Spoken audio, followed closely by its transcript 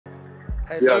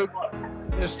Hey, Yes. Luke,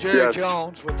 this is Jerry Yes.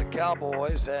 Jones with the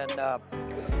Cowboys, and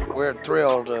we're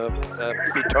thrilled to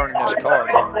be turning this card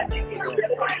in. We're going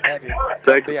to have you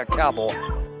come be a Cowboy.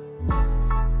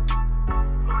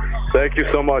 Thank you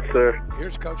so much, sir.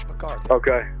 Here's Coach McCarthy.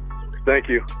 Okay. Thank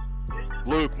you.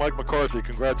 Luke, Mike McCarthy,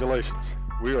 congratulations.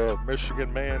 We are a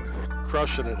Michigan man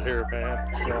crushing it here, man.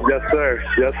 So Yes, sir.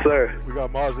 Yes, sir. we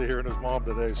got Mozzie here and his mom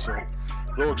today, so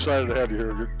real excited to have you here.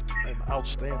 You're an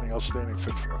outstanding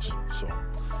fit for us. So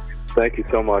Thank you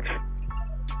so much.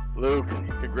 Luke,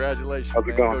 congratulations, How's it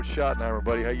man. going? Coach Schottenheimer,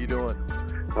 buddy. How you doing?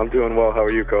 I'm doing well. How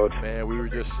are you, Coach? Man, we were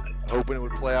just hoping it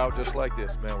would play out just like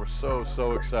this, man. We're so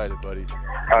excited, buddy.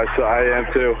 I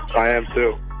am too. I am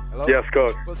too. Hello? Yes,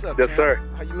 Coach. What's up, Yes, champ? sir.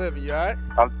 How you living? You all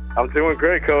right? I'm doing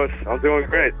great, Coach. I'm doing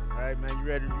great. All right, man. You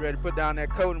ready to put down that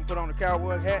coat and put on the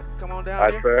cowboy hat? Come on down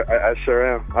I here. sure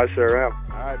am. I sure am.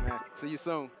 All right, man. See you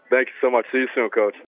soon. Thank you so much. See you soon, Coach.